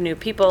front of new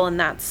people, and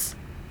that's...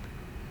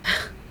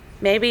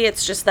 Maybe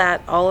it's just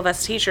that all of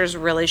us teachers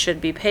really should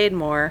be paid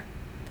more,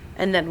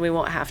 and then we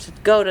won't have to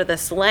go to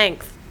this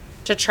length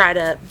to try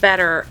to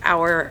better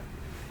our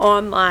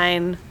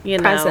online,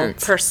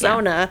 presence,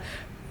 persona.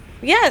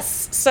 Yeah.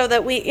 Yes, so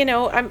that we,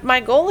 my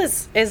goal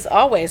is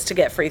always to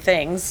get free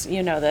things.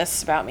 You know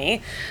this about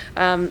me.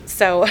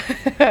 So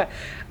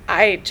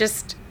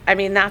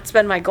that's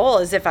been my goal,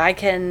 is if I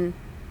can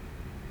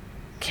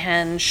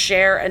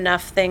share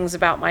enough things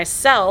about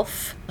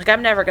myself. Like,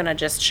 I'm never going to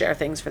just share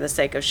things for the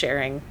sake of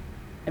sharing.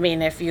 I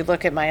mean, if you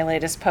look at my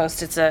latest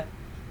post, it's a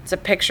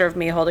picture of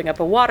me holding up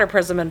a water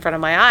prism in front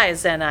of my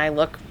eyes, and I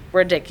look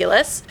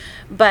ridiculous,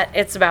 but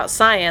it's about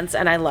science,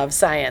 and I love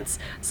science.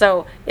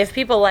 So if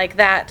people like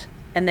that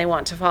and they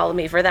want to follow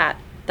me for that,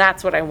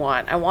 that's what I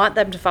want. I want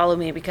them to follow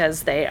me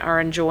because they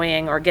are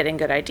enjoying or getting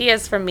good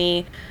ideas from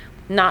me,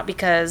 not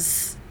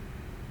because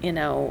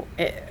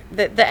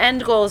the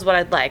end goal is what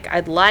I'd like.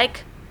 I'd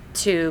like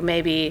to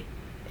maybe,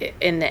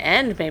 in the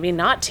end, maybe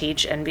not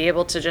teach and be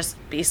able to just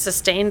be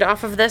sustained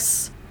off of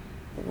this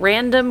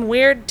random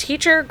weird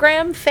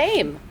teachergram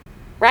fame,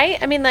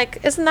 right? I mean,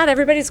 like, isn't that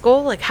everybody's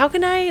goal? Like, how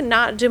can I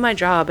not do my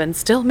job and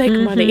still make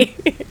money?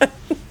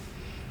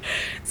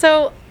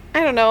 So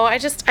I don't know.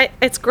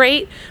 It's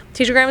great.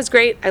 Teachergram is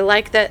great. I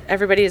like that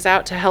everybody is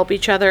out to help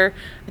each other.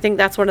 I think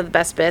that's one of the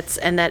best bits,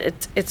 and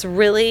that it's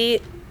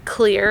really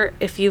clear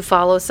if you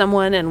follow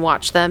someone and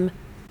watch them.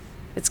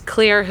 It's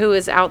clear who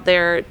is out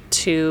there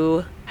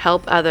to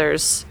help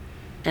others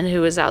and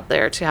who is out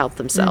there to help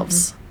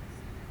themselves.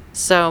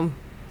 So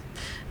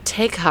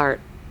take heart,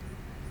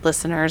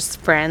 listeners,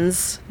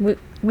 friends.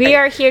 We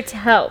are here to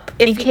help,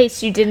 in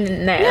case you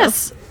didn't know.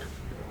 Yes.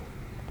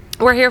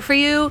 We're here for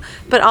you,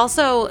 but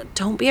also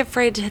don't be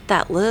afraid to hit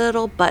that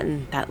little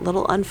button, that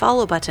little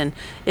unfollow button.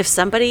 If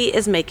somebody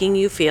is making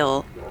you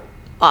feel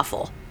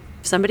awful,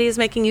 if somebody is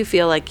making you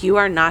feel like you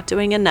are not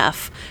doing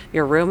enough,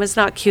 your room is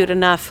not cute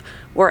enough,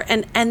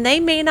 and they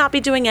may not be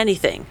doing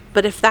anything,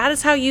 but if that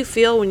is how you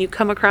feel when you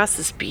come across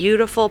this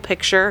beautiful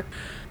picture,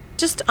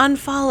 just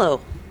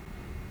unfollow.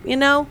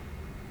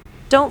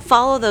 Don't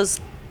follow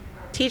those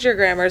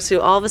teachergrammers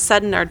who all of a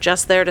sudden are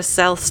just there to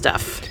sell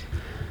stuff.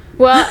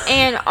 Well,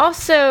 and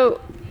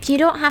also, you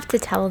don't have to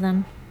tell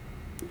them.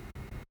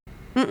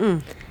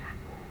 You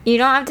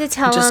don't have to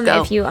tell them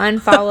if you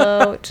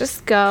unfollow.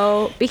 Just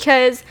go.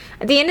 Because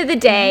at the end of the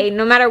day,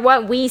 no matter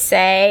what we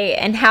say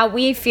and how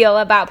we feel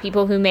about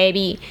people who may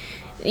be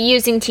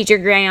using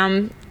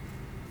teachergram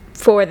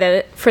for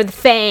the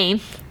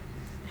fame,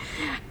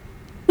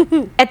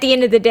 at the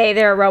end of the day,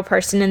 they're a real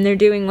person and they're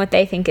doing what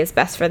they think is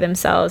best for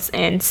themselves.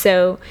 And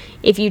so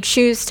if you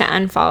choose to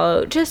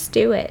unfollow, just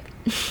do it.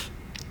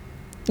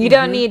 You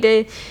don't need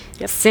to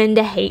send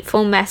a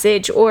hateful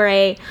message or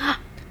a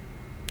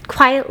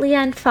quietly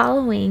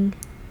unfollowing,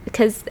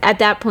 because at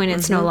that point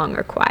it's no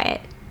longer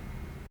quiet.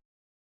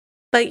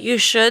 But you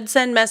should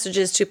send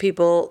messages to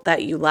people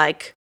that you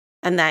like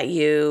and that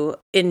you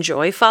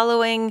enjoy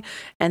following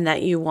and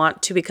that you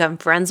want to become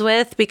friends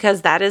with,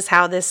 because that is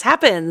how this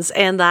happens.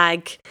 And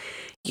like,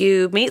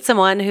 you meet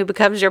someone who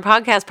becomes your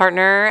podcast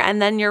partner,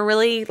 and then you're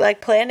really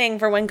like planning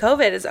for when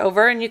COVID is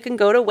over and you can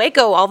go to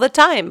Waco all the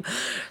time.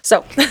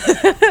 So,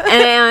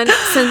 and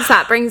since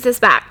that brings us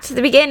back to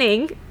the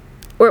beginning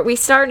where we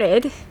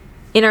started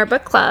in our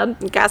book club,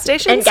 gas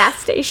stations.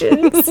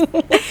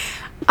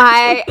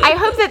 I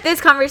hope that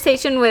this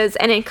conversation was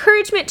an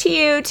encouragement to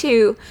you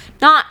to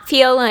not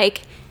feel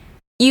like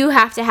you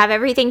have to have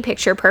everything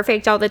picture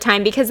perfect all the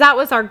time, because that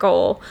was our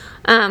goal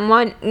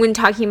when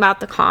talking about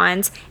the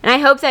cons. And I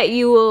hope that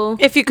you will...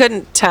 If you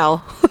couldn't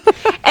tell.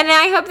 And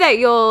I hope that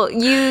you'll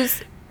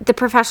use the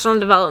professional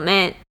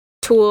development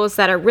tools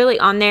that are really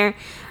on there.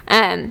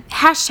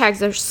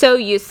 Hashtags are so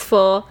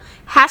useful.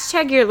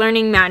 Hashtag your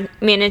learning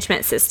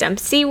management system.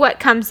 See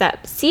what comes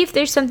up. See if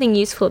there's something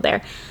useful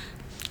there.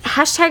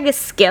 Hashtag a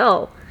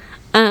skill.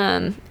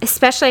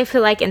 Especially I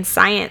feel like in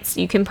science,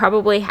 you can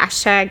probably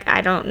hashtag,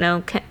 I don't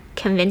know,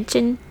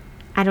 convention.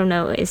 I don't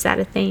know. Is that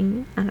a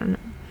thing? I don't know.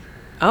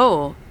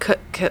 Oh,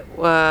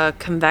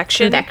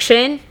 convection.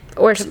 Convection,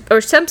 or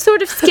some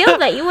sort of skill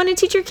that you want to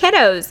teach your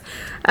kiddos.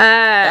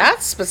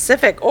 That's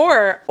specific.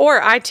 Or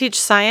I teach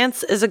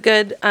science is a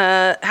good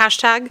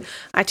hashtag.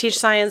 I teach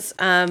science.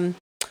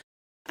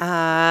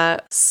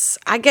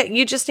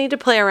 You just need to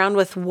play around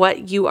with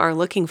what you are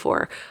looking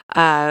for.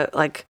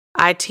 Like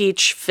I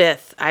teach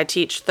 5th, I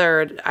teach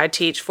 3rd, I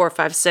teach 4,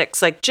 5,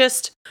 6. Like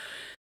just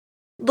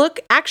look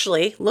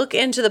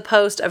into the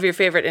post of your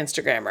favorite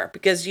Instagrammer,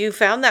 because you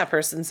found that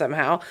person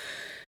somehow.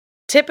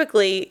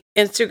 Typically,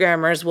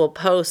 Instagrammers will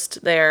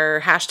post their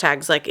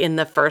hashtags like in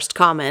the first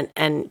comment,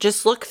 and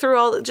just look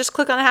through just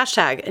click on a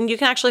hashtag, and you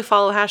can actually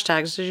follow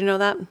hashtags. Did you know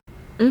that?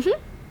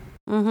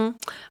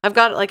 I've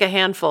got like a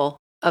handful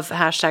of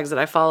hashtags that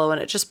I follow,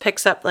 and it just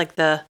picks up like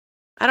I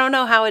don't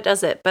know how it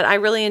does it, but I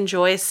really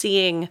enjoy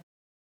seeing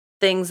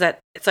things that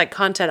it's like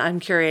content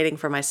I'm curating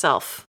for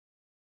myself.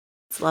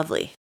 It's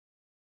lovely.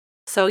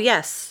 So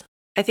yes,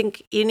 I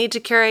think you need to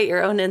curate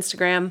your own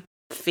Instagram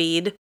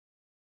feed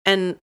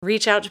and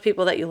reach out to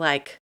people that you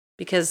like,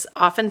 because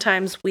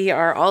oftentimes we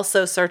are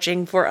also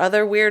searching for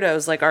other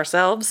weirdos like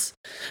ourselves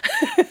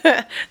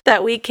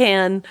that we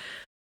can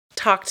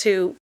talk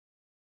to,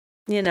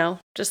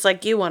 just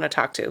like you want to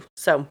talk to.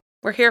 So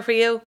we're here for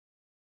you.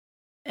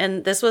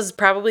 And this was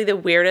probably the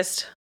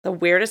weirdest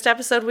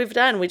episode we've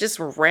done. We just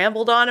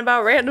rambled on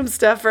about random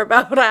stuff for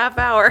about a half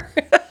hour.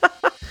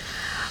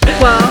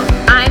 Well,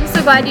 I'm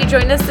so glad you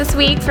joined us this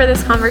week for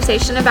this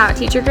conversation about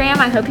Teachergram.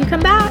 I hope you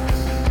come back.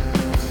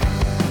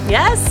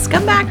 Yes,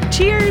 come back.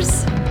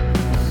 Cheers.